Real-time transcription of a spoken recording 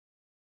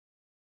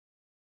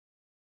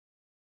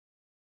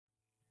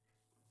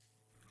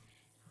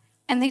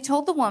And they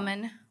told the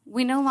woman,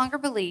 "We no longer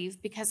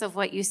believe because of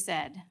what you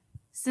said,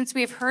 since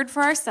we have heard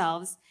for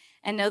ourselves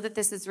and know that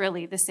this is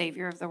really the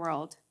Savior of the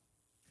world."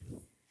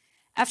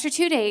 After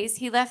 2 days,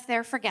 he left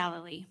there for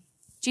Galilee.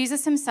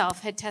 Jesus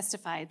himself had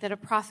testified that a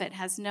prophet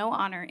has no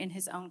honor in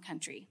his own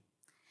country.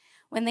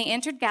 When they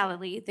entered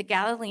Galilee, the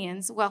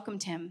Galileans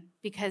welcomed him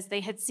because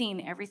they had seen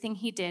everything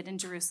he did in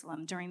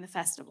Jerusalem during the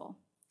festival,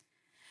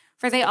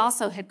 for they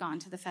also had gone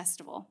to the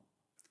festival.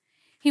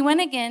 He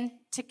went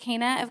again to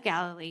Cana of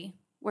Galilee,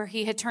 where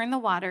he had turned the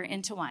water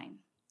into wine.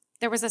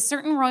 There was a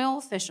certain royal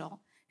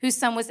official whose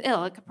son was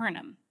ill at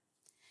Capernaum.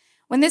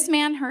 When this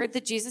man heard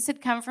that Jesus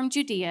had come from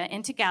Judea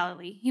into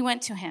Galilee, he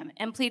went to him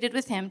and pleaded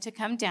with him to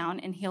come down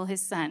and heal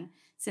his son,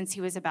 since he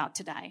was about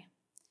to die.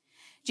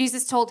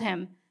 Jesus told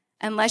him,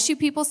 "Unless you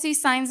people see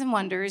signs and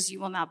wonders,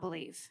 you will not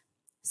believe."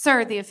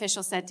 "Sir," the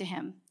official said to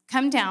him,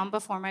 "come down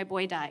before my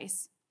boy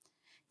dies."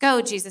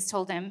 "Go," Jesus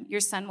told him,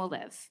 "your son will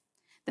live."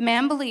 The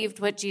man believed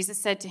what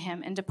Jesus said to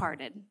him and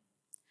departed.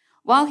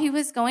 While he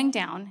was going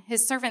down,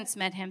 his servants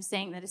met him,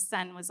 saying that his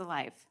son was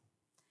alive.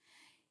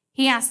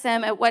 He asked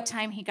them at what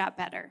time he got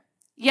better.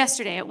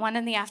 "Yesterday at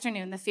 1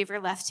 p.m, the fever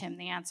left him,"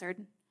 they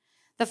answered.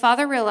 The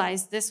father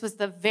realized this was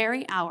the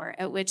very hour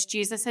at which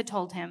Jesus had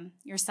told him,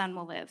 "Your son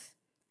will live."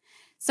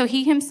 So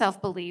he himself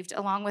believed,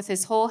 along with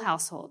his whole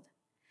household.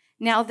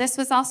 Now this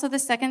was also the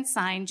second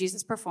sign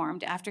Jesus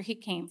performed after he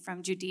came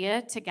from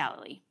Judea to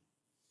Galilee.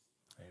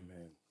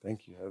 Amen.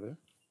 Thank you, Heather.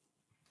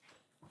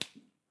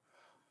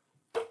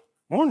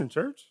 Morning,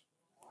 church.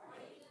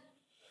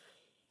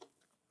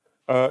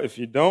 If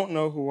you don't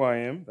know who I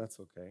am, that's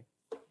okay.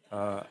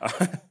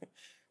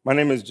 My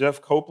name is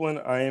Jeff Copeland.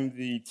 I am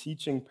the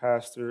teaching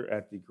pastor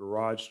at the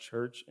Garage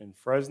Church in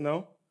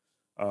Fresno,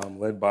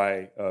 led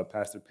by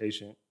Pastor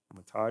Patient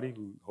Matadi,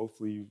 who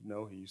hopefully you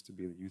know. He used to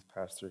be the youth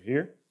pastor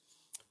here.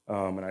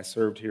 And I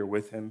served here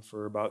with him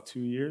for about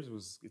 2 years.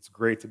 It's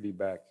great to be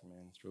back,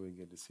 man. It's really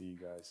good to see you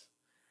guys.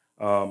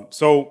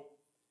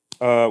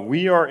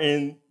 We are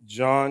in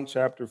John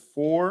chapter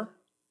 4.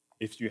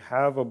 If you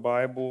have a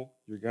Bible,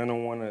 you're going to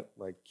want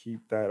to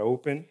keep that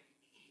open.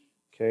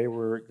 Okay,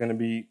 we're going to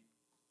be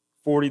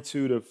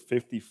 42 to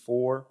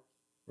 54.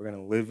 We're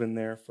going to live in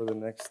there for the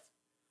next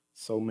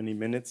so many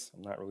minutes.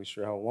 I'm not really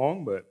sure how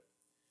long, but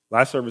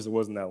last service it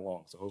wasn't that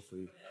long, so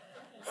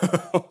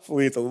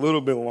hopefully it's a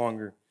little bit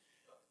longer.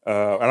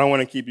 I don't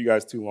want to keep you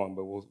guys too long,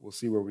 but we'll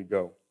see where we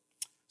go.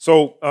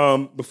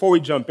 So before we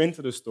jump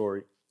into the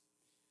story,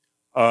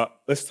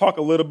 let's talk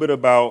a little bit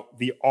about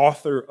the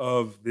author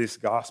of this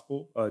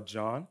gospel,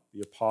 John,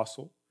 the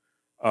apostle.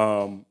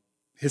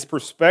 His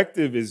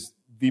perspective is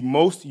the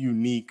most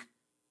unique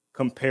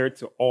compared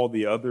to all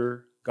the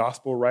other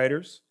gospel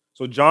writers.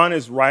 So John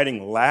is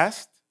writing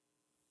last.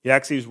 He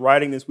actually is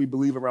writing this, we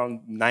believe,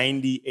 around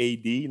 90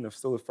 A.D.,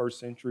 still the first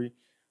century,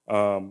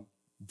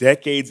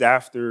 decades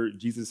after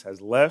Jesus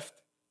has left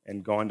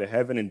and gone to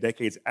heaven, and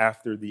decades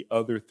after the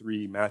other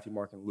three, Matthew,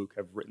 Mark, and Luke,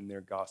 have written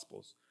their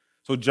gospels.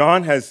 So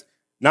John has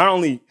not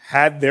only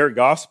had their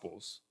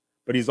gospels,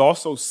 but he's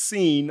also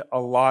seen a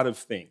lot of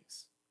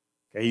things.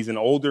 Okay, he's an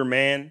older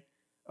man.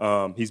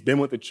 He's been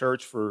with the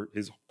church for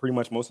pretty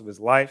much most of his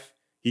life.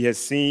 He has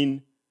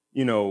seen,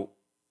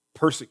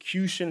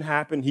 persecution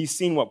happen. He's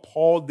seen what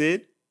Paul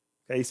did.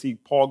 Okay, you see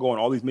Paul go on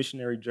all these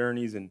missionary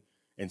journeys and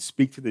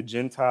speak to the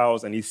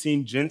Gentiles, and he's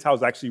seen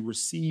Gentiles actually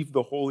receive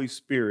the Holy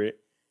Spirit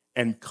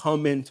and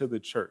come into the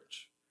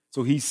church.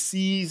 So he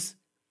sees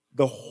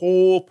the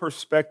whole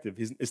perspective.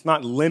 It's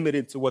not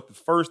limited to what the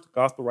first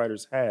gospel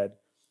writers had,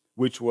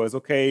 which was,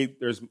 okay,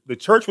 the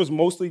church was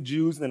mostly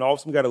Jews, and then all of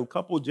a sudden we got a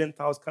couple of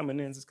Gentiles coming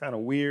in. It's kind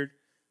of weird.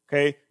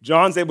 Okay,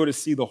 John's able to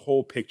see the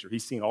whole picture.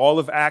 He's seen all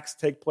of Acts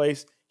take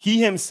place.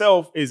 He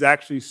himself is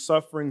actually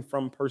suffering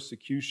from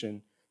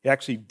persecution. He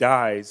actually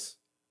dies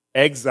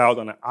exiled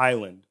on an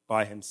island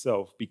by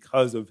himself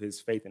because of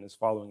his faith and his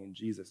following in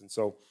Jesus. And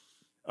so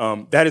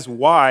that is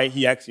why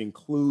he actually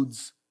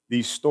includes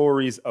these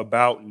stories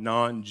about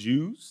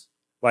non-Jews,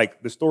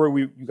 like the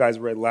story you guys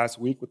read last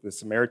week with the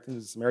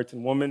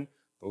Samaritan woman.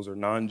 Those are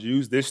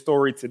non-Jews. This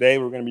story today,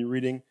 we're going to be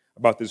reading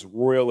about this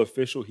royal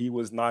official. He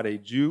was not a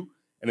Jew.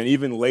 And then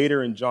even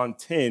later in John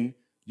 10,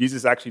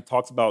 Jesus actually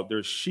talks about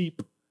there's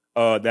sheep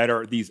that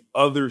are these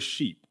other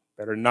sheep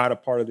that are not a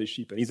part of the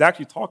sheep. And he's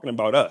actually talking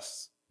about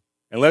us.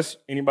 Unless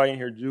anybody in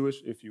here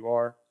Jewish, if you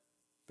are,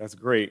 that's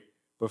great.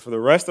 But for the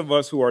rest of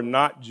us who are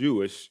not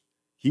Jewish,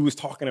 he was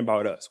talking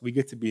about us. We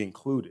get to be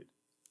included,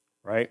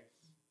 right?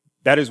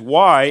 That is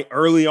why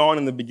early on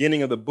in the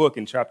beginning of the book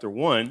in chapter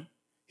 1,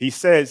 he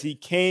says he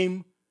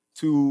came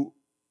to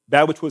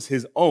that which was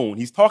his own.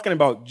 He's talking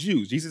about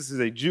Jews. Jesus is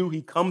a Jew.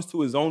 He comes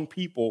to his own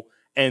people,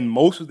 and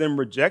most of them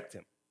reject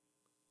him.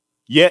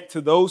 Yet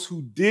to those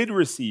who did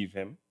receive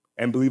him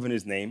and believe in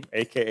his name,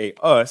 a.k.a.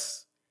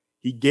 us,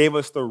 he gave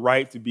us the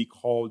right to be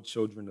called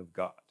children of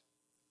God.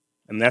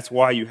 And that's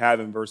why you have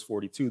in verse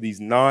 42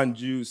 these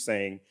non-Jews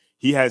saying,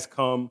 he has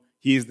come,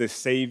 he is the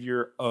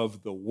Savior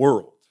of the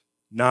world,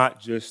 not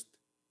just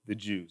the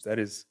Jews. That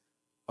is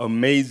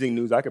amazing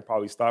news. I could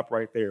probably stop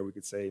right there. We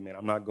could say, man,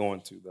 I'm not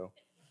going to, though.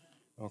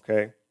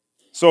 Okay?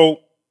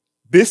 So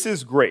this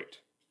is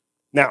great.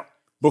 Now,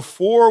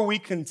 before we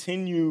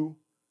continue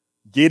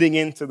getting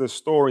into the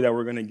story that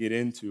we're going to get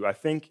into, I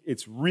think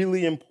it's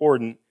really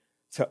important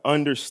to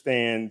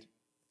understand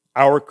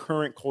our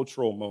current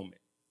cultural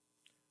moment.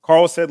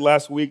 Carl said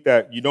last week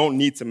that you don't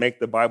need to make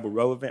the Bible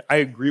relevant. I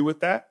agree with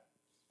that.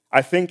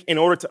 I think in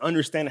order to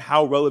understand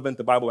how relevant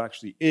the Bible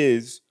actually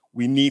is,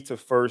 we need to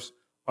first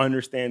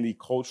understand the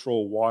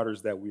cultural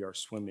waters that we are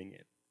swimming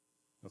in.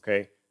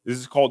 Okay? This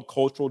is called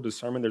cultural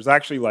discernment. There's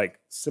actually like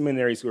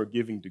seminaries who are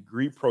giving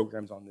degree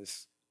programs on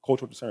this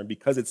cultural discernment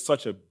because it's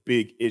such a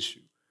big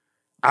issue.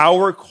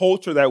 Our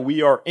culture that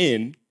we are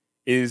in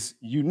is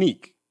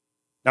unique.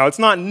 Now, it's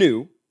not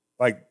new.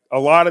 Like, a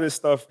lot of this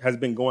stuff has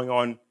been going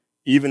on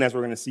even as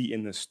we're going to see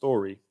in this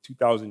story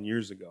 2,000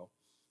 years ago.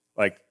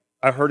 Like,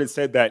 I heard it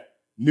said that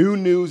new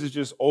news is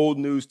just old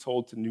news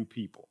told to new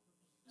people.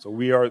 So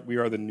we are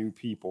the new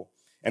people.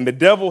 And the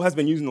devil has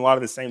been using a lot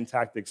of the same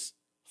tactics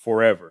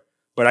forever.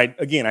 But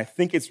I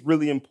think it's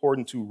really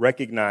important to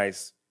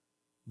recognize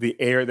the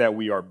air that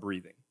we are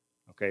breathing.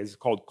 Okay, it's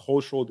called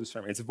cultural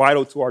discernment. It's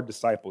vital to our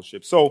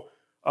discipleship. So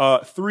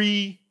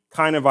 3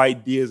 kind of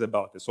ideas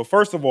about this. So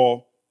first of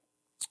all,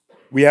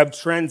 we have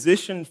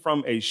transitioned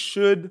from a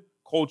should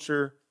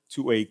culture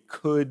to a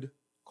could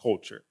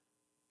culture.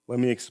 Let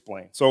me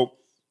explain. So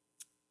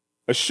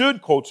a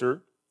should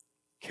culture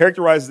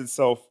characterizes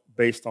itself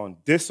based on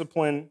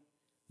discipline,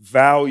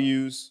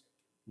 values,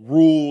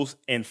 rules,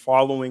 and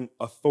following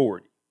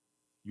authority.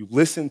 You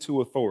listen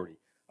to authority.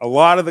 A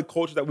lot of the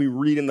culture that we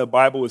read in the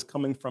Bible is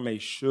coming from a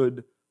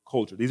should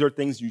culture. These are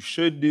things you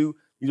should do.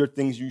 These are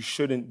things you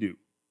shouldn't do,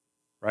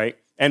 right?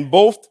 And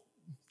both,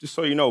 just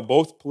so you know,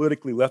 both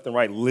politically left and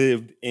right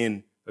lived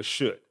in a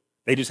should.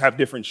 They just have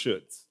different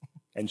shoulds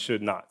and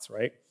should nots,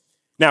 right?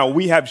 Now,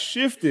 we have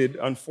shifted,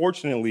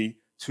 unfortunately,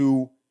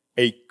 to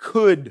a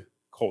could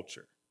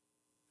culture.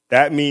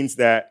 That means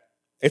that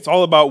it's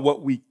all about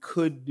what we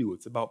could do.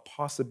 It's about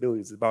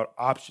possibilities. It's about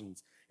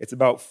options. It's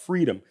about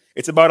freedom.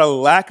 It's about a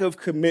lack of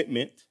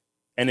commitment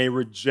and a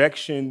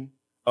rejection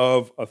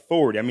of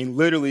authority. I mean,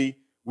 literally,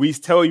 we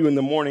tell you in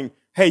the morning,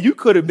 hey, you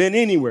could have been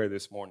anywhere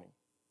this morning.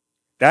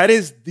 That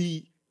is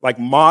the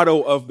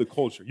motto of the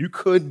culture. You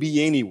could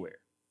be anywhere,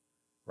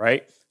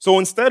 right? So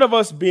instead of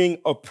us being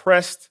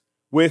oppressed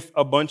with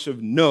a bunch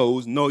of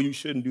no's, no, you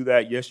shouldn't do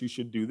that, yes, you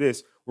should do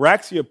this, we're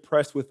actually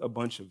oppressed with a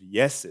bunch of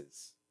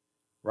yeses,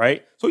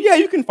 right? So yeah,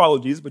 you can follow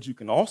Jesus, but you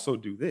can also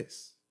do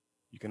this.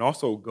 You can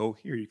also go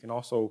here. You can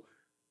also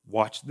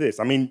watch this.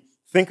 I mean,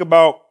 think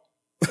about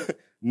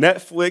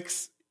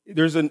Netflix.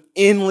 There's an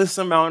endless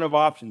amount of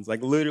options.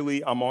 Like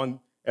literally, I'm on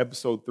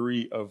episode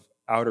 3 of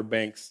Outer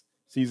Banks,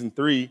 season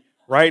 3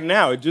 right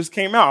now. It just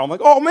came out. I'm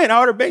like, oh man,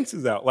 Outer Banks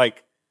is out.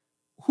 Like,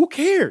 who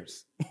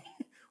cares?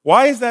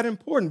 Why is that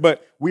important?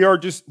 But we are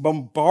just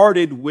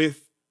bombarded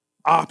with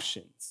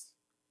options.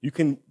 You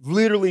can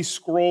literally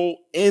scroll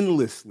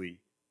endlessly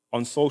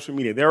on social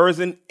media. There is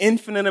an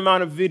infinite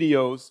amount of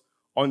videos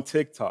on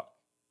TikTok.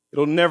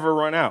 It'll never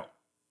run out.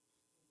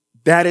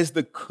 That is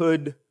the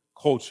could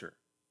culture.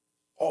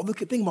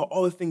 Think about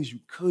all the things you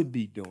could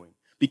be doing.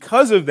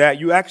 Because of that,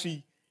 you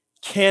actually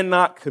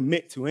cannot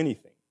commit to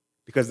anything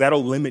because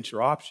that'll limit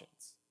your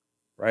options,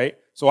 right?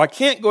 So I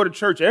can't go to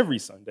church every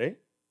Sunday.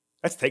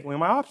 That's taking away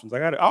my options.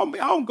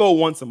 I'll go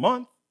once a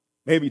month,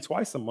 maybe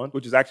twice a month,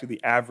 which is actually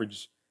the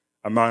average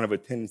amount of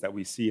attendance that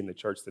we see in the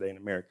church today in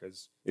America.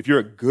 If you're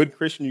a good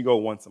Christian, you go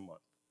once a month.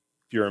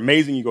 If you're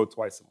amazing, you go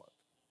twice a month,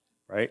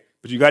 right?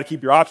 But you got to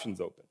keep your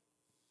options open.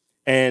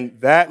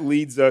 And that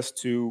leads us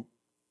to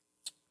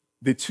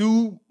the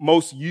 2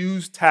 most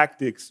used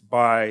tactics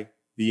by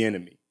the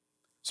enemy.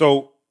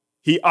 So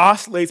he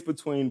oscillates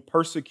between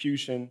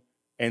persecution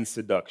and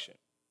seduction.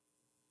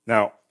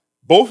 Now,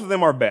 both of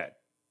them are bad.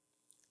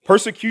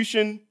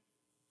 Persecution,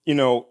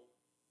 the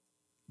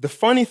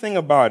funny thing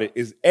about it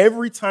is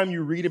every time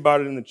you read about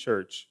it in the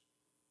church,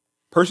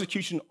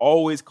 persecution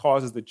always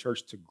causes the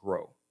church to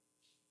grow.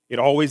 It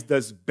always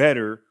does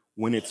better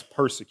when it's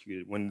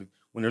persecuted, when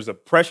there's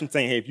oppression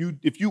saying, hey,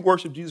 if you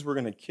worship Jesus, we're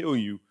going to kill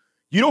you.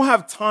 You don't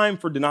have time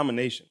for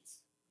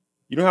denominations.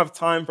 You don't have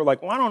time for I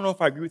don't know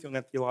if I agree with you on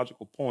that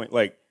theological point.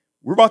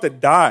 We're about to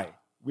die.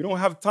 We don't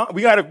have time.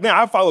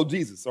 I follow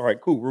Jesus. All right,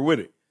 cool, we're with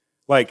it.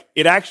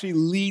 It actually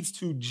leads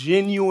to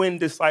genuine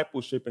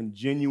discipleship and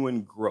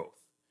genuine growth.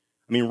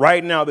 I mean,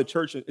 right now, the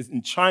church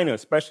in China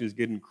especially is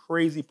getting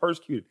crazy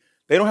persecuted.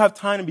 They don't have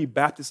time to be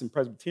Baptist and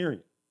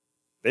Presbyterian.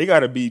 They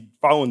got to be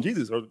following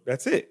Jesus, or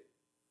that's it.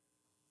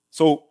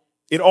 So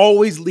it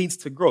always leads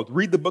to growth.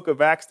 Read the book of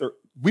Acts.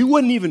 We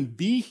wouldn't even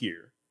be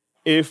here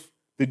if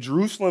the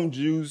Jerusalem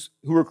Jews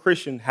who were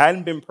Christian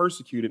hadn't been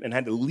persecuted and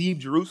had to leave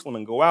Jerusalem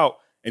and go out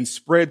and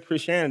spread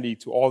Christianity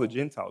to all the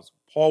Gentiles.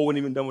 Paul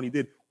wouldn't even done what he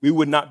did. We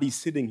would not be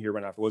sitting here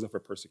right now if it wasn't for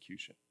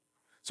persecution.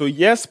 So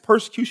yes,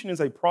 persecution is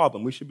a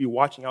problem. We should be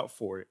watching out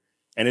for it.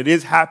 And it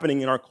is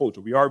happening in our culture.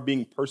 We are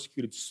being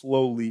persecuted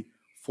slowly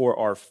for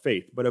our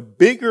faith. But a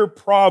bigger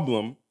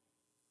problem,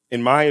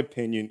 in my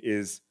opinion,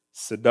 is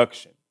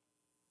seduction.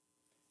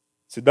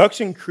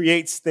 Seduction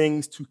creates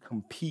things to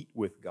compete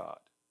with God.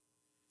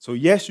 So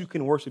yes, you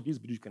can worship Jesus,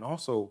 but you can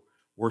also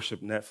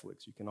worship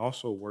Netflix. You can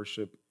also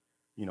worship,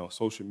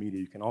 social media.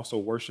 You can also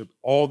worship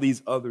all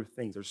these other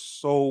things. There's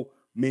so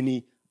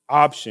many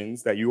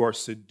options that you are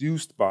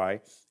seduced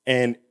by,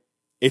 and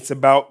it's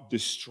about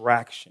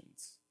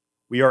distractions.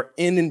 We are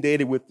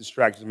inundated with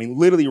distractions. I mean,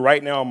 literally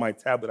right now on my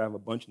tablet, I have a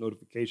bunch of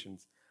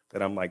notifications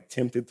that I'm like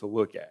tempted to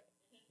look at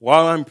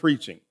while I'm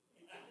preaching.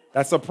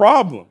 That's a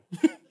problem,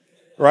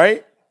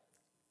 right?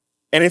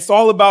 And it's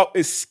all about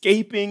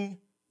escaping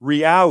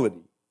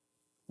reality.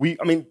 We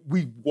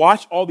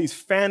watch all these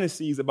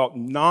fantasies about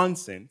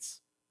nonsense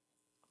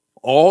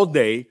all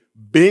day,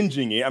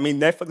 binging it. I mean,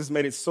 Netflix has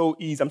made it so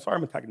easy. I'm sorry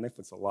I'm attacking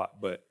Netflix a lot,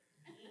 but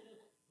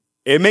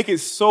it make it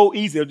so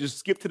easy. They'll just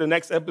skip to the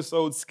next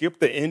episode, skip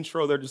the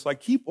intro. They're just like,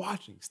 keep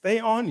watching, stay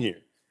on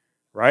here,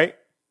 right?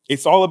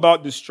 It's all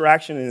about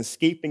distraction and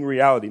escaping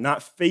reality,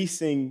 not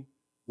facing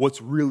what's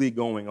really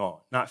going on,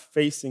 not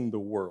facing the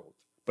world,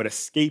 but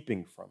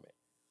escaping from it.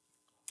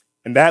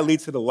 And that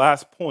leads to the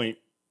last point.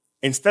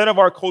 Instead of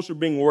our culture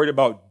being worried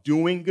about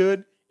doing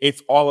good,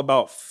 it's all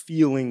about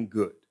feeling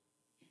good.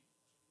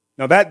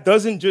 Now, that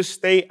doesn't just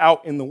stay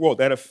out in the world.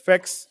 That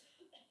affects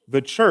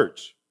the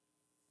church.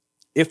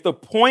 If the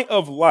point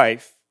of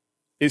life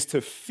is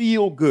to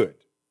feel good,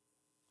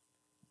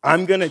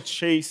 I'm going to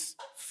chase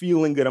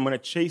feeling good. I'm going to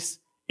chase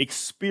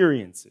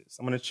experiences.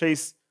 I'm going to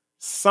chase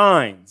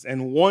signs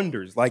and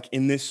wonders like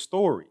in this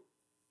story.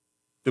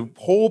 The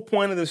whole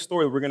point of this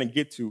story we're going to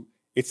get to,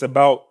 it's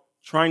about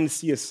trying to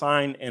see a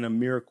sign and a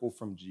miracle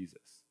from Jesus.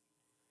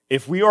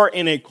 If we are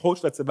in a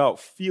culture that's about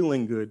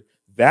feeling good,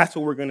 that's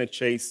what we're going to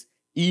chase,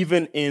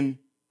 even in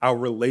our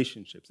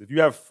relationships. If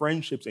you have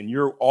friendships and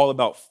you're all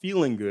about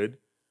feeling good,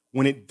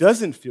 when it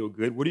doesn't feel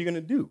good, what are you going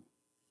to do?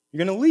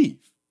 You're going to leave.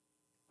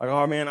 Like,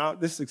 oh man,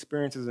 this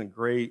experience isn't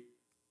great,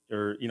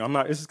 or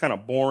this is kind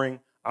of boring.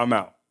 I'm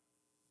out.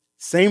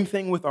 Same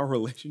thing with our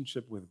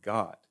relationship with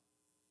God.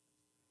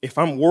 If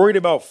I'm worried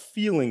about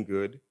feeling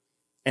good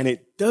and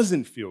it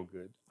doesn't feel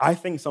good, I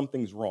think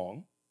something's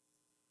wrong.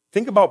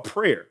 Think about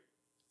prayer.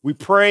 We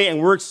pray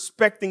and we're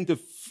expecting to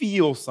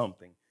feel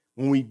something.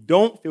 When we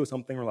don't feel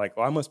something, we're like,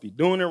 oh, I must be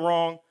doing it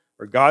wrong,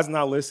 or God's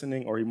not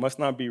listening, or he must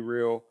not be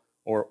real,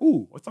 or,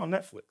 ooh, what's on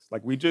Netflix?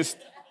 Like we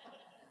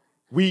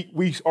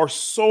are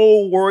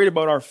so worried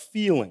about our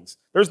feelings.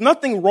 There's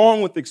nothing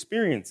wrong with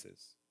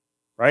experiences,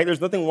 right?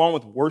 There's nothing wrong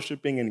with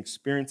worshiping and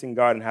experiencing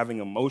God and having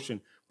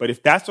emotion. But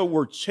if that's what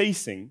we're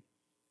chasing,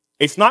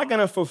 it's not going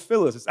to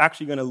fulfill us. It's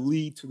actually going to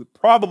lead to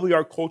probably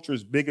our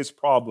culture's biggest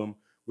problem,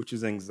 which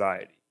is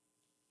anxiety.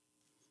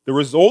 The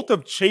result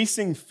of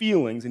chasing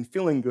feelings and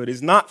feeling good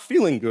is not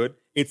feeling good,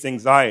 it's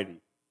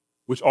anxiety,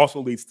 which also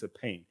leads to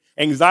pain.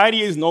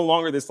 Anxiety is no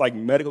longer this like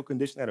medical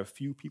condition that a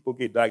few people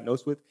get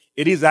diagnosed with.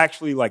 It is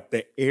actually like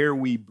the air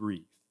we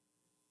breathe.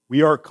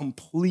 We are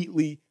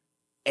completely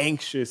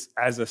anxious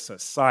as a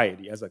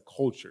society, as a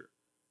culture.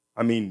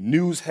 I mean,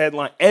 news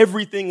headline,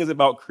 everything is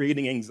about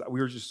creating anxiety. We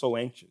are just so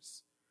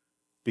anxious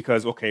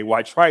because, okay, well,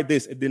 I tried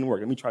this, it didn't work.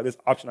 Let me try this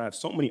option. I have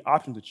so many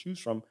options to choose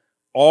from.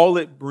 All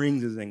it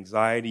brings is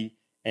anxiety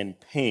and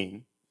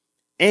pain.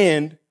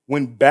 And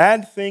when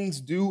bad things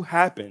do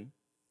happen,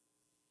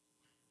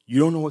 you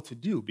don't know what to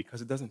do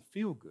because it doesn't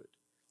feel good.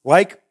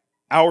 Like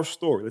our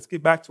story. Let's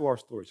get back to our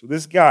story. So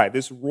this guy,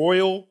 this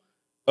royal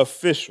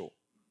official,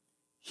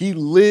 he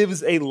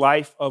lives a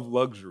life of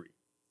luxury.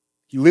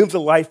 He lives a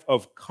life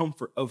of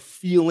comfort, of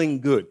feeling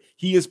good.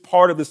 He is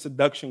part of the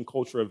seduction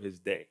culture of his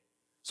day.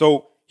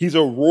 So he's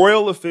a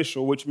royal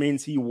official, which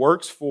means he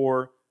works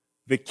for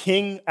the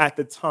king at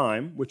the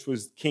time, which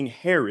was King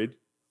Herod,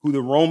 who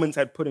the Romans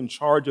had put in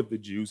charge of the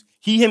Jews.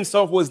 He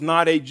himself was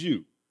not a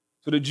Jew.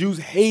 So the Jews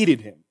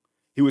hated him.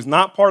 He was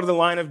not part of the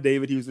line of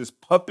David. He was this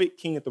puppet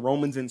king that the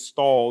Romans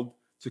installed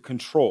to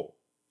control.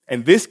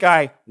 And this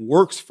guy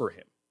works for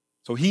him.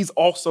 So he's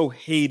also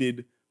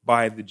hated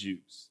by the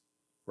Jews,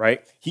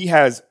 right? He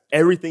has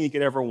everything he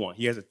could ever want.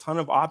 He has a ton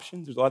of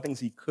options. There's a lot of things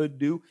he could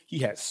do. He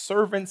has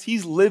servants.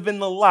 He's living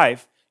the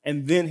life.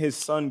 And then his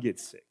son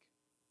gets sick.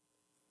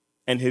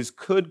 And his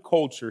good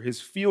culture, his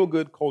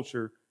feel-good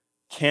culture,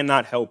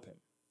 cannot help him.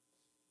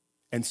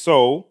 And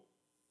so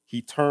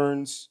he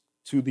turns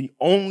to the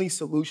only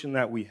solution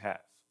that we have.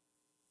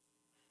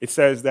 It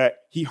says that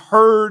he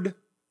heard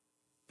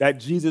that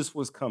Jesus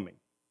was coming,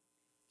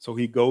 so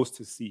he goes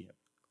to see him.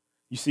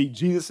 You see,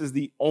 Jesus is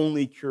the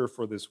only cure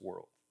for this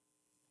world.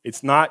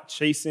 It's not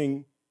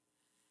chasing,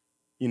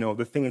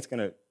 the thing that's going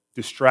to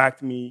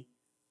distract me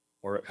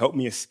or help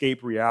me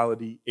escape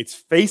reality. It's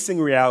facing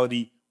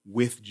reality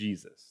with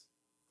Jesus.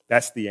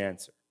 That's the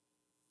answer.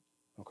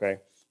 Okay?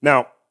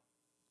 Now,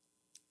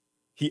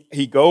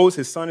 he goes,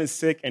 his son is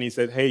sick, and he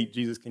said, hey,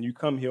 Jesus, can you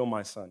come heal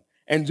my son?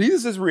 And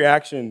Jesus'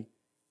 reaction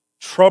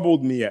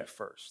troubled me at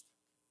first.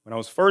 When I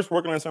was first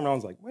working on this sermon, I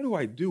was like, what do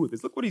I do with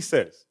this? Look what he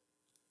says.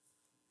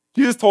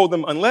 Jesus told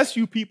them, unless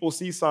you people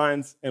see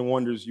signs and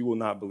wonders, you will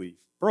not believe.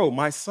 Bro,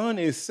 my son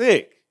is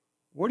sick.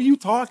 What are you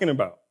talking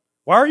about?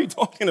 Why are you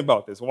talking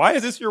about this? Why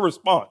is this your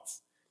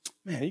response?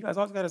 Man, you guys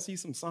always got to see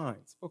some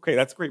signs. Okay,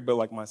 that's great, but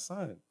like my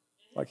son,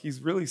 like he's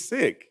really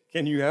sick.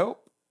 Can you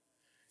help?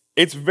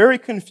 It's very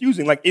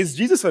confusing. Like, is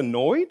Jesus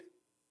annoyed?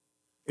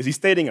 Is he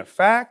stating a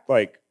fact?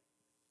 Like,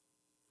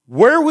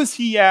 where was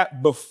he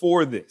at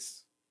before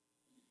this?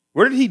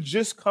 Where did he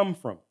just come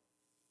from?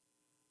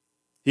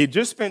 He had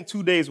just spent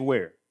 2 days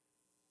where?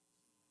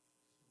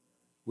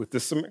 With the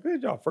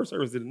Samaritans. Y'all, first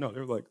service didn't know. They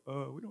were like,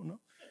 we don't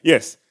know.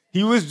 Yes,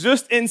 he was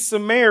just in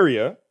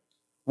Samaria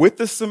with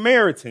the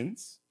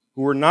Samaritans,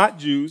 who were not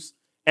Jews.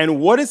 And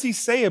what does he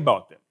say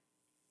about them?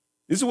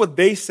 This is what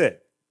they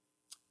said.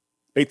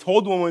 They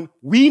told the woman,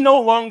 we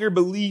no longer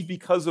believe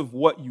because of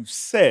what you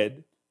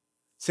said,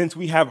 since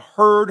we have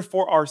heard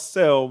for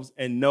ourselves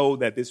and know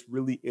that this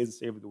really is the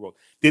Savior of the world.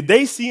 Did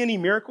they see any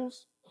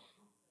miracles?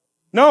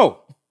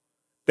 No.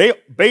 They,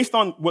 based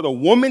on what a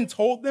woman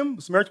told them,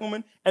 the Samaritan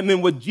woman, and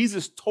then what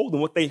Jesus told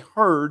them, what they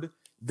heard,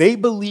 they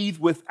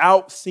believed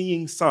without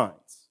seeing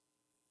signs.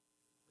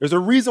 There's a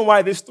reason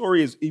why this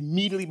story is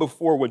immediately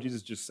before what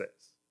Jesus just says,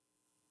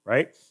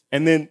 right?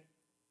 And then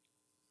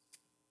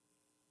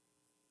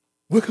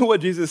look at what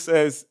Jesus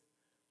says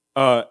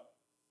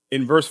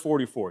in verse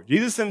 44.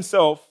 Jesus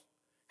himself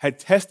had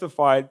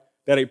testified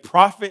that a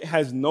prophet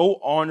has no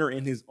honor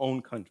in his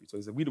own country. So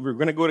he said, we're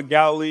going to go to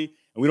Galilee,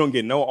 and we don't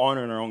get no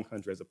honor in our own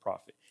country as a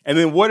prophet. And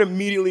then what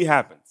immediately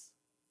happens?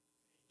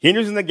 He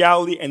enters into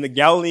Galilee, and the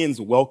Galileans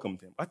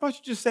welcomed him. I thought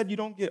you just said you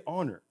don't get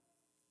honor.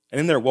 And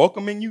then they're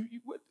welcoming you?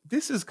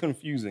 This is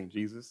confusing,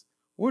 Jesus.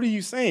 What are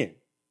you saying?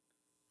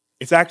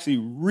 It's actually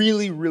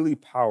really, really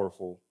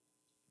powerful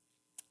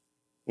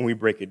when we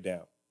break it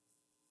down.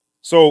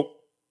 So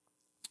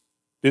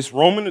this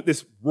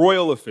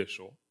royal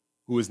official,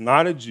 who is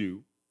not a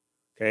Jew,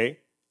 okay,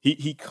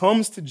 he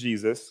comes to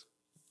Jesus.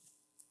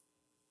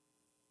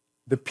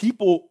 The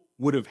people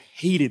would have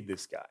hated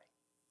this guy.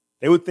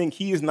 They would think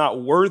he is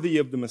not worthy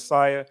of the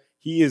Messiah.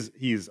 He is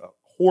a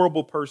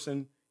horrible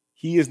person.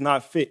 He is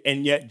not fit.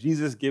 And yet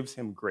Jesus gives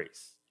him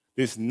grace.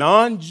 This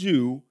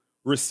non-Jew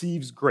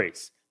receives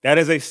grace. That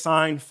is a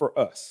sign for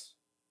us.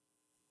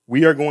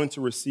 We are going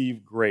to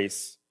receive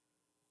grace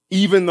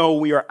even though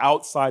we are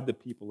outside the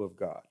people of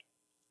God.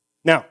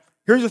 Now,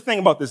 here's the thing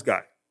about this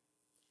guy.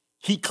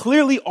 He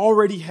clearly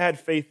already had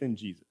faith in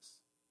Jesus.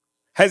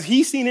 Has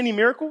he seen any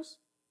miracles?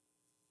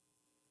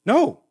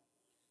 No.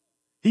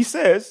 He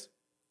says,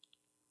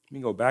 let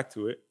me go back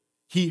to it.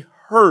 He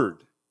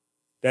heard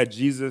that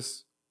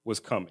Jesus was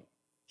coming.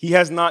 He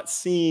has not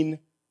seen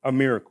a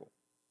miracle.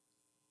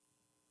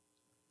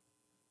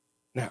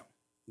 Now,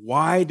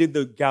 why did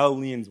the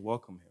Galileans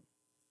welcome him?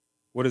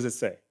 What does it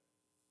say?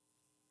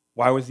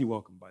 Why was he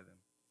welcomed by them?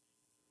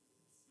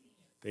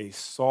 They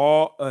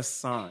saw a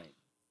sign.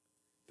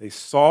 They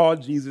saw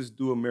Jesus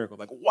do a miracle.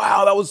 Like,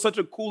 wow, that was such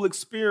a cool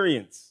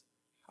experience.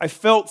 I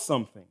felt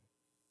something.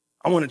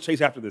 I want to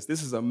chase after this.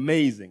 This is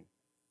amazing.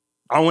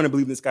 I want to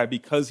believe this guy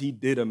because he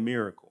did a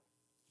miracle.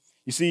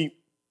 You see,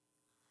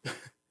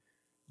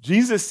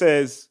 Jesus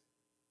says,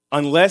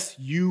 unless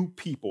you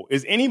people.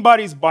 Is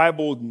anybody's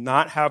Bible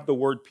not have the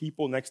word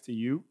people next to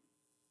you?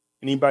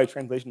 Anybody's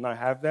translation not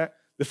have that?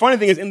 The funny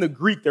thing is, in the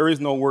Greek, there is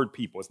no word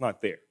people. It's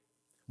not there.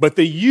 But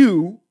the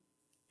you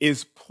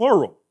is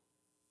plural.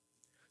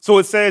 So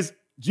it says,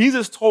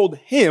 Jesus told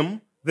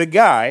him, the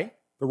guy,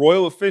 the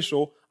royal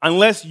official,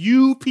 unless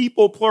you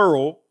people,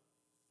 plural,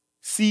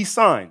 see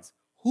signs.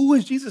 Who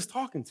is Jesus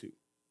talking to?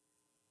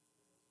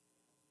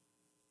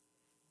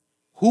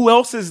 Who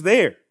else is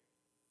there?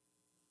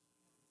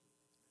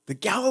 The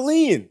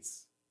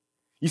Galileans.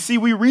 You see,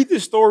 we read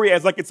this story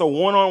as like it's a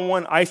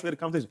one-on-one isolated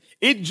conversation.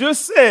 It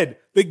just said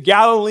the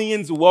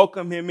Galileans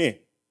welcome him in.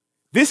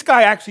 This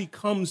guy actually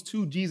comes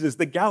to Jesus.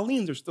 The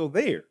Galileans are still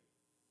there.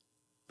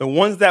 The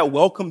ones that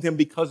welcomed him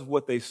because of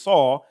what they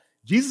saw.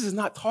 Jesus is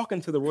not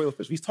talking to the royal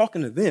official. He's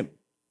talking to them.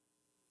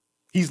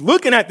 He's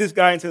looking at this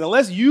guy and saying,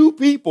 unless you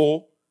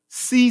people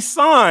see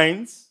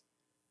signs,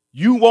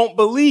 you won't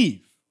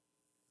believe.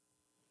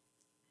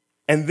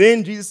 And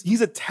then Jesus,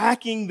 he's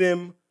attacking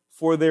them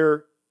for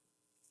their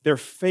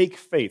fake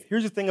faith.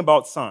 Here's the thing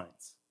about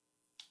signs.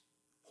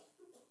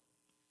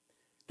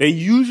 They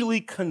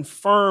usually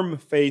confirm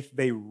faith,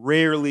 they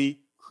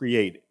rarely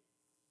create it.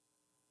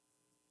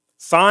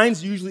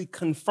 Signs usually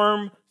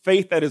confirm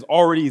faith that is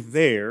already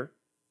there.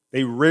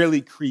 They rarely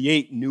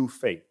create new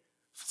faith.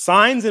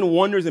 Signs and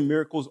wonders and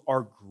miracles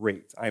are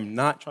great. I'm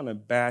not trying to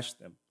bash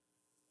them.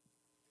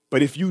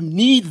 But if you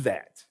need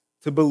that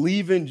to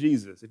believe in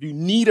Jesus, if you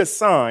need a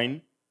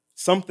sign,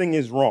 something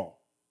is wrong.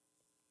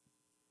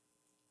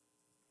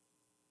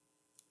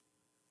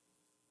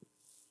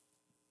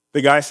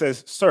 The guy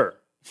says, sir,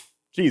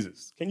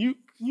 Jesus, can you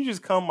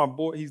just come? My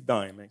boy, he's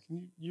dying, man.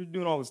 You're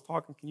doing all this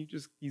talking.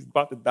 He's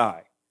about to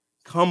die.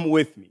 Come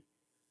with me.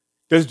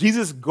 Does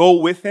Jesus go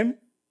with him?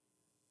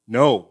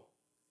 No.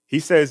 He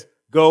says,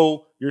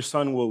 go, your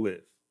son will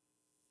live.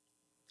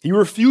 He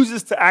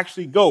refuses to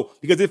actually go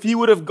because if he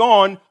would have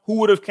gone, who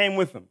would have came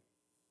with him?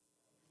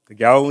 The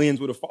Galileans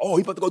would have,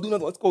 he's about to go do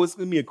nothing. Let's go. It's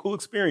going to be a cool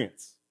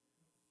experience.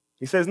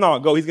 He says, no,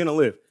 go. He's going to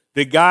live.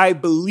 The guy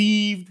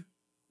believed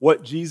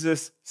what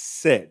Jesus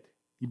said.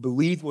 He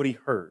believed what he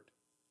heard,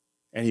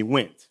 and he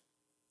went.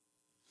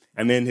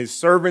 And then his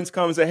servants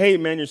come and say, hey,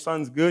 man, your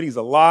son's good. He's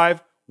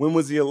alive. When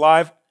was he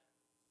alive?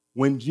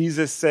 when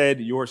Jesus said,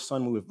 your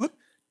son will live. Look,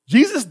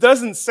 Jesus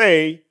doesn't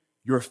say,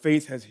 your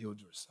faith has healed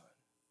your son,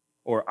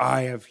 or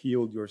I have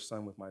healed your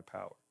son with my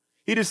power.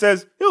 He just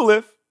says, he'll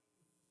live.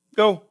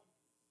 Go.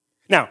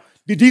 Now,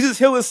 did Jesus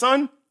heal his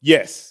son?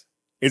 Yes.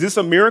 Is this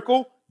a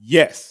miracle?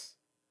 Yes.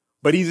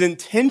 But he's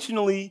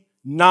intentionally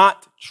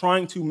not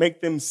trying to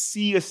make them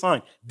see a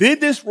sign. Did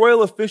this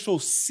royal official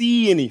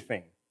see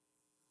anything?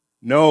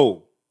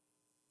 No.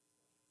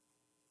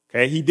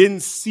 Okay, he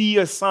didn't see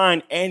a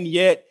sign, and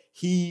yet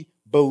he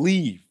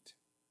believed.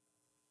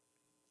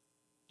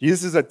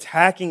 Jesus is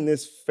attacking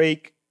this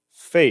fake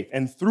faith.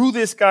 And through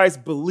this guy's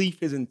belief,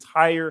 his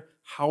entire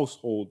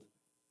household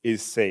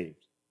is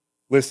saved.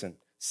 Listen,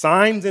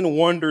 signs and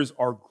wonders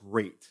are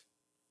great.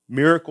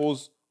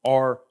 Miracles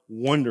are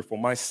wonderful.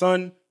 My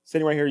son,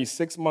 sitting right here, he's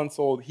 6 months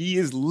old. He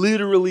is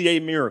literally a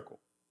miracle.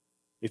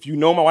 If you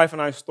know my wife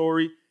and I's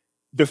story,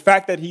 the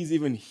fact that he's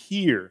even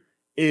here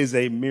is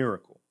a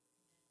miracle.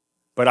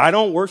 But I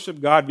don't worship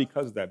God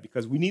because of that,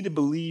 because we need to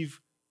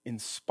believe in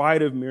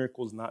spite of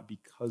miracles, not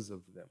because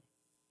of them.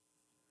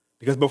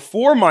 Because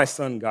before my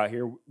son got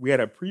here, we had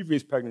a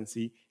previous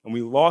pregnancy, and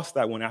we lost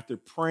that one after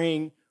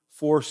praying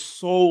for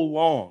so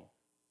long.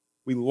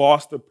 We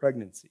lost the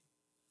pregnancy.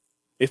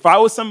 If I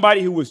was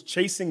somebody who was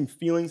chasing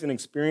feelings and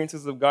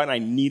experiences of God and I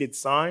needed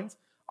signs,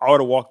 I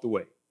would have walked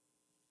away.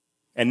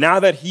 And now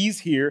that he's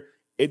here,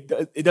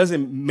 it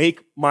doesn't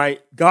make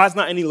God's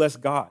not any less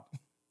God.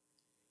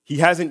 He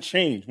hasn't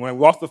changed. When I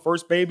lost the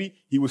first baby,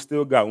 he was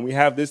still God. When we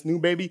have this new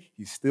baby,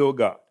 he's still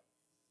God.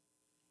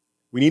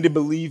 We need to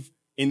believe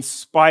in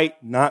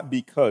spite, not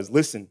because.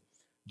 Listen,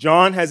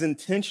 John has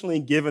intentionally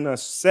given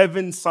us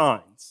 7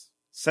 signs,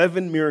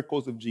 7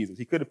 miracles of Jesus.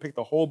 He could have picked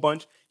a whole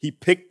bunch. He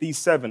picked these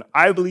 7.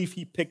 I believe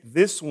he picked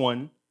this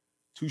one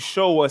to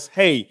show us,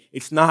 hey,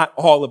 it's not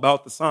all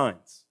about the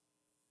signs.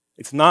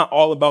 It's not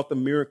all about the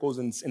miracles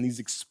and these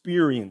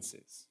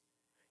experiences.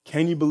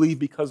 Can you believe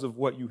because of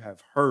what you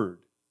have heard?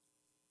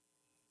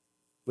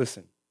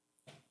 Listen,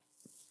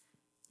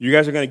 you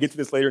guys are going to get to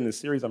this later in the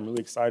series. I'm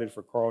really excited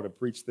for Carl to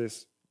preach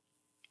this.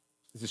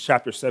 This is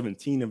chapter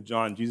 17 of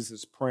John. Jesus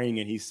is praying,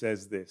 and he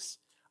says this,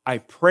 I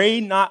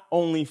pray not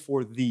only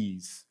for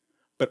these,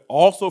 but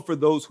also for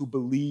those who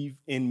believe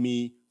in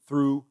me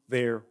through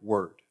their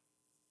word.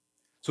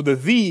 So the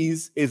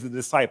these is the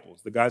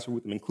disciples, the guys who were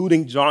with him,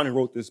 including John who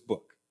wrote this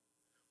book.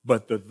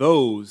 But the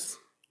those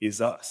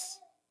is us.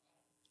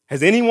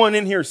 Has anyone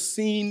in here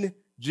seen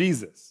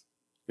Jesus?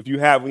 If you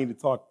have, we need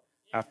to talk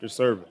after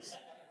service.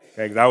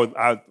 Okay,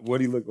 because what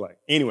did he look like?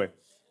 Anyway,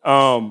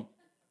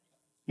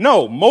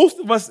 no, most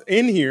of us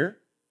in here,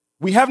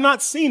 we have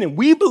not seen him.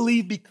 We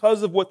believe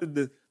because of what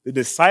the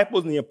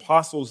disciples and the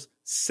apostles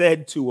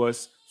said to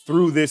us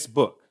through this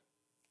book.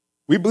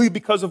 We believe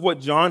because of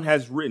what John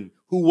has written,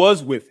 who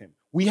was with him.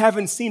 We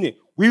haven't seen it.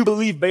 We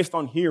believe based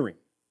on hearing.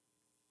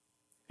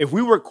 If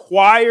we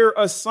require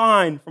a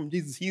sign from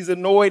Jesus, he's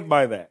annoyed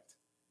by that.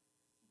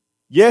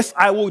 Yes,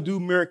 I will do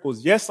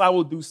miracles. Yes, I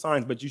will do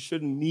signs, but you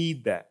shouldn't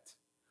need that.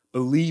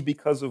 Believe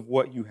because of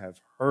what you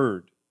have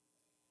heard.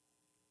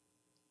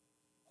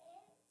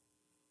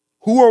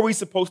 Who are we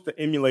supposed to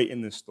emulate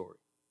in this story?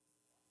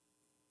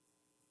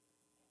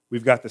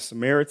 We've got the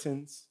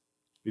Samaritans,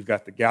 we've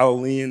got the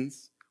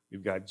Galileans,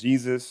 we've got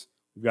Jesus,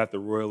 we've got the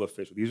royal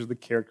official. These are the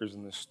characters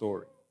in this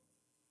story,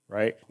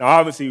 right? Now,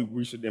 obviously,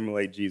 we should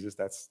emulate Jesus.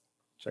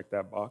 Check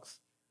that box,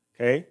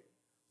 okay?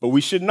 But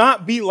we should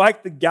not be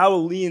like the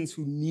Galileans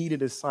who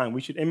needed a sign.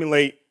 We should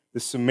emulate the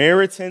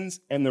Samaritans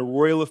and the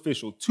royal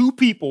official, 2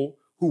 people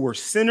who were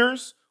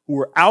sinners, who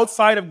were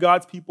outside of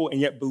God's people, and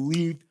yet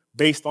believed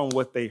based on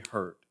what they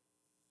heard.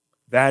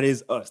 That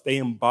is us. They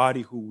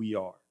embody who we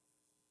are.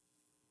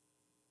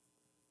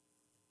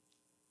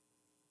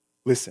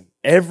 Listen,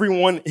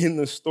 everyone in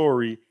the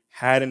story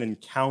had an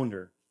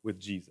encounter with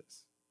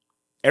Jesus.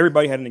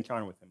 Everybody had an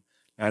encounter with him.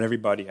 Not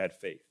everybody had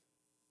faith.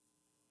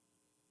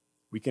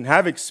 We can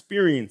have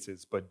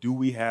experiences, but do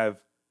we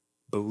have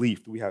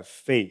belief? Do we have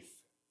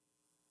faith?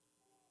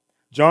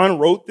 John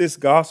wrote this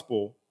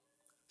gospel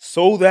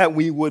so that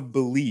we would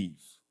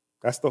believe.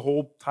 That's the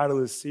whole title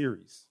of this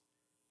series.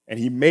 And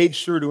he made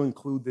sure to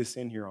include this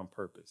in here on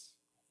purpose.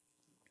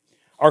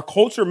 Our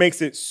culture makes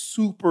it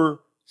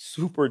super,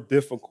 super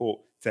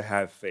difficult to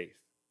have faith.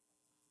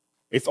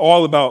 It's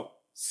all about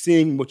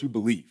seeing what you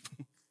believe,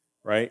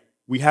 right?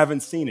 We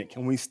haven't seen it.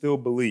 Can we still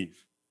believe?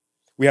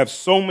 We have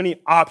so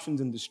many options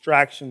and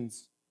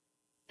distractions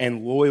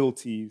and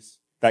loyalties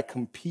that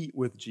compete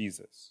with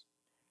Jesus.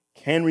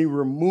 Can we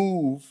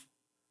remove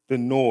the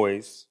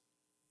noise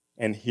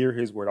and hear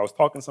his word? I was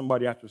talking to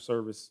somebody after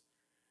service,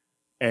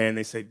 and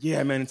they said,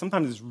 yeah, man,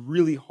 sometimes it's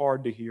really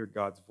hard to hear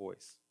God's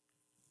voice.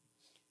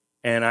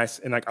 And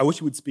I wish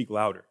you would speak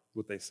louder,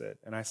 what they said.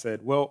 And I said,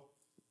 well,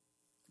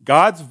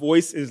 God's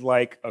voice is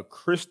like a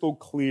crystal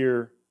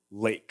clear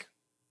lake.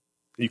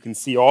 You can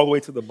see all the way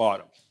to the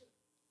bottom.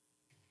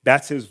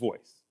 That's his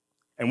voice.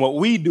 And what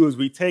we do is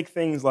we take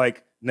things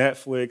like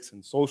Netflix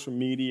and social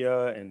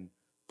media and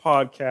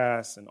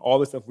podcasts and all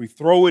this stuff. We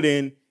throw it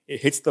in,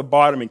 it hits the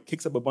bottom and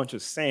kicks up a bunch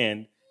of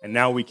sand, and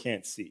now we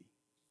can't see.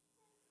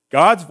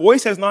 God's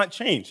voice has not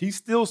changed. He's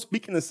still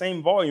speaking the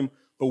same volume,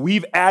 but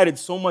we've added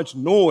so much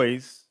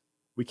noise,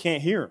 we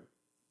can't hear him.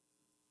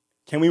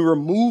 Can we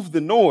remove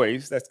the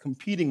noise that's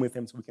competing with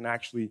him so we can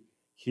actually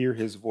hear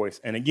his voice?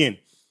 And again,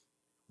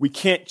 we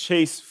can't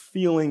chase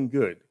feeling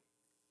good.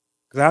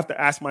 Because I have to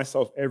ask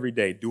myself every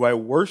day, do I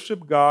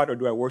worship God or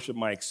do I worship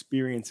my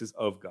experiences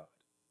of God?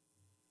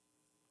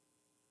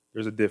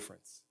 There's a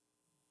difference.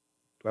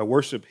 Do I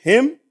worship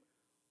him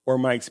or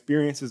my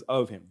experiences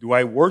of him? Do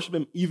I worship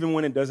him even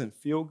when it doesn't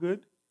feel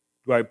good?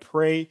 Do I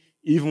pray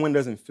even when it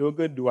doesn't feel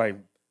good? Do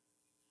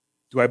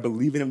I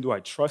believe in him? Do I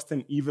trust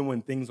him even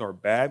when things are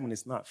bad, when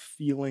it's not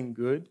feeling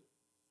good?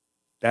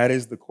 That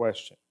is the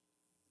question.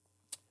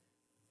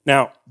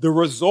 Now, the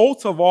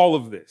result of all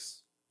of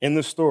this in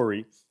the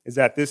story is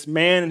that this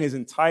man and his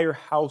entire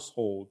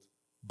household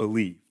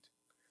believed.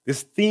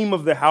 This theme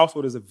of the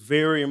household is a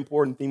very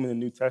important theme in the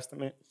New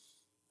Testament.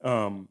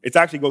 It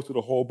actually goes through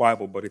the whole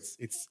Bible, but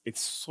it's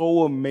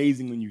so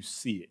amazing when you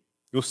see it.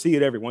 You'll see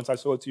it everywhere. Once I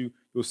show it to you,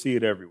 you'll see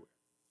it everywhere.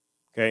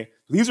 Okay?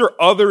 These are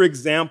other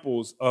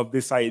examples of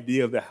this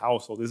idea of the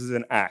household. This is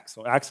in Acts.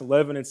 So Acts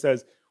 11, it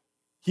says,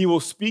 he will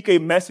speak a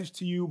message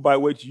to you by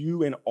which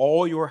you and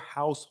all your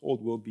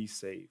household will be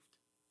saved.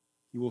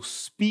 He will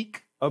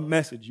speak a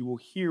message. You will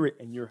hear it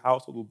and your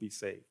household will be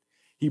saved.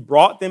 He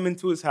brought them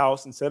into his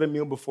house and set a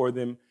meal before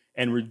them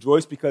and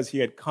rejoiced because he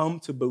had come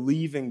to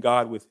believe in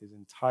God with his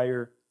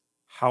entire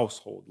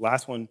household.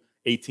 Last one,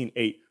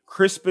 18:8.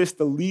 Crispus,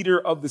 the leader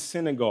of the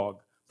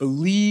synagogue,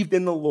 believed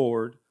in the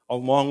Lord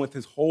along with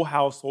his whole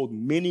household.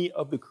 Many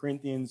of the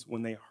Corinthians,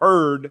 when they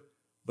heard,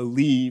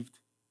 believed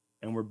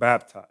and were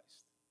baptized.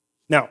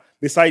 Now,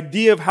 this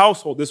idea of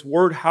household, this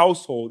word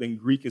household in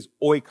Greek is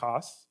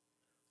oikos.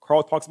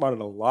 Carl talks about it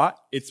a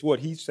lot. It's what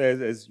he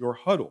says as your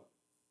huddle.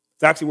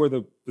 It's actually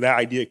where that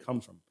idea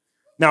comes from.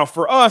 Now,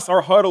 for us,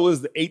 our huddle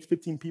is the 8 to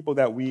 15 people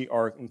that we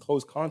are in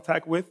close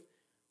contact with.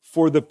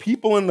 For the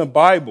people in the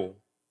Bible,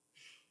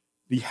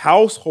 the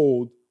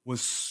household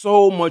was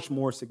so much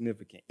more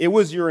significant. It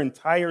was your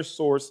entire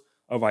source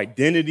of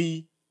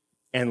identity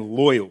and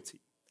loyalty.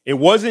 It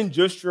wasn't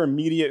just your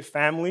immediate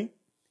family.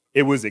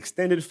 It was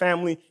extended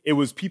family. It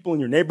was people in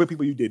your neighborhood,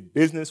 people you did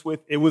business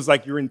with. It was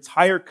like your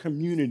entire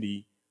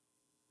community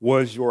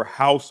was your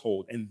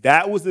household. And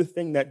that was the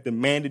thing that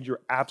demanded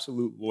your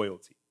absolute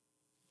loyalty.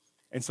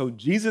 And so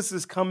Jesus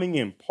is coming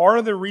in. Part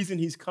of the reason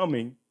he's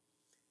coming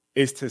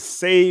is to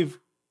save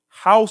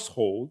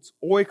households,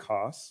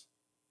 oikos,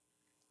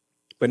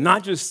 but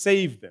not just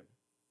save them.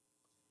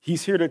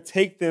 He's here to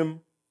take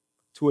them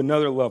to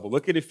another level.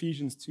 Look at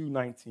Ephesians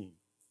 2:19.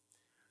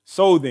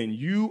 So then,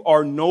 you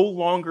are no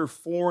longer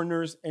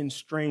foreigners and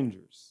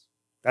strangers.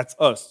 That's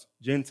us,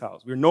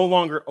 Gentiles. We're no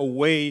longer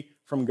away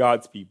from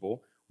God's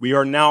people. We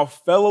are now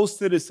fellow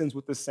citizens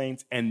with the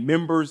saints and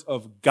members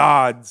of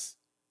God's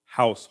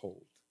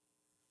household.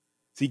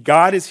 See,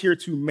 God is here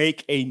to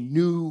make a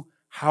new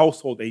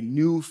household, a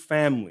new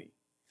family.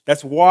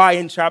 That's why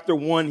in chapter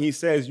 1, he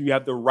says you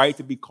have the right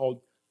to be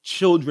called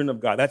children of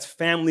God. That's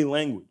family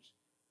language.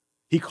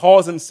 He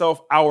calls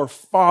himself our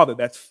Father.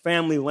 That's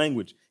family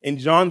language. In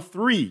John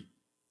 3,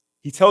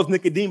 he tells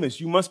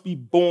Nicodemus, you must be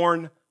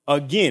born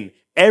again.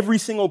 Every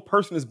single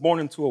person is born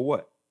into a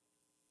what?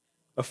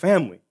 A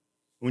family.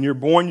 When you're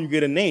born, you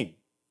get a name.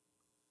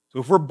 So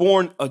if we're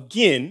born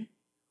again,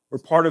 we're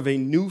part of a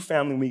new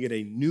family and we get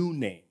a new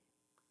name.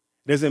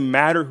 It doesn't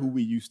matter who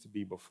we used to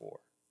be before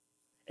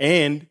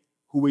and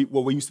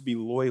what we used to be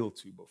loyal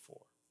to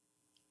before.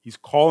 He's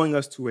calling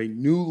us to a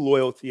new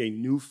loyalty, a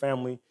new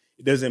family.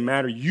 It doesn't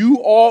matter. You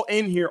all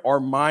in here are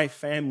my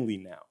family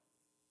now.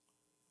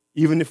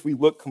 Even if we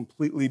look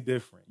completely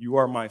different, you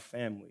are my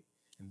family.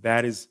 And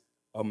that is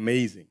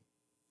amazing.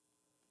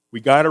 We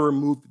got to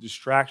remove the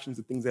distractions,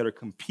 the things that are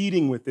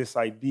competing with this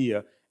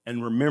idea,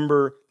 and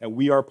remember that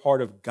we are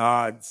part of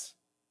God's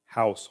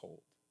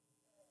household.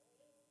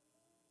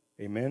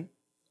 Amen?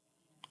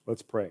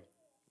 Let's pray.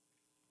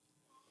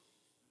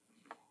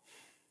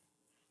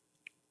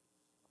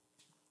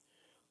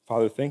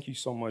 Father, thank you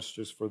so much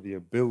just for the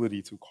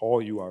ability to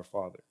call you our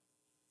Father.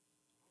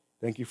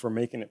 Thank you for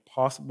making it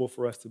possible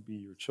for us to be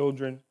your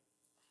children.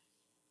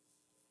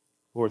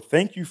 Lord,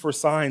 thank you for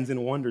signs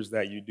and wonders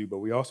that you do, but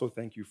we also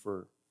thank you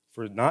for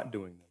not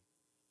doing them.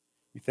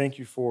 We thank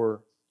you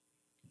for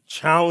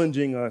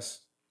challenging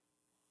us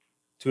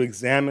to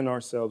examine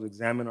ourselves,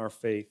 examine our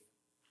faith,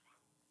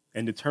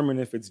 and determine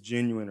if it's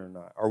genuine or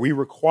not. Are we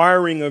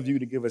requiring of you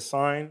to give a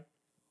sign?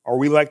 Are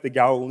we like the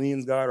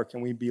Galileans, God, or can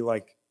we be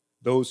like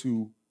those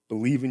who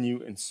believe in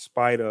you in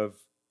spite of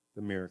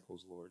the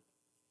miracles, Lord?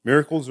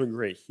 Miracles are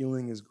great.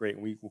 Healing is great.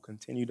 And we will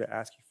continue to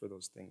ask you for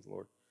those things,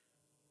 Lord.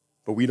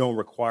 But we don't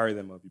require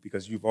them of you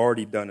because you've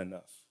already done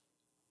enough.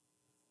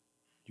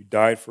 You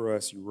died for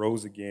us. You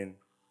rose again.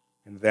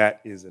 And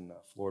that is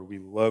enough. Lord, we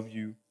love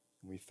you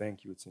and we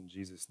thank you. It's in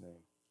Jesus'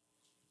 name.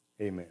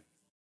 Amen.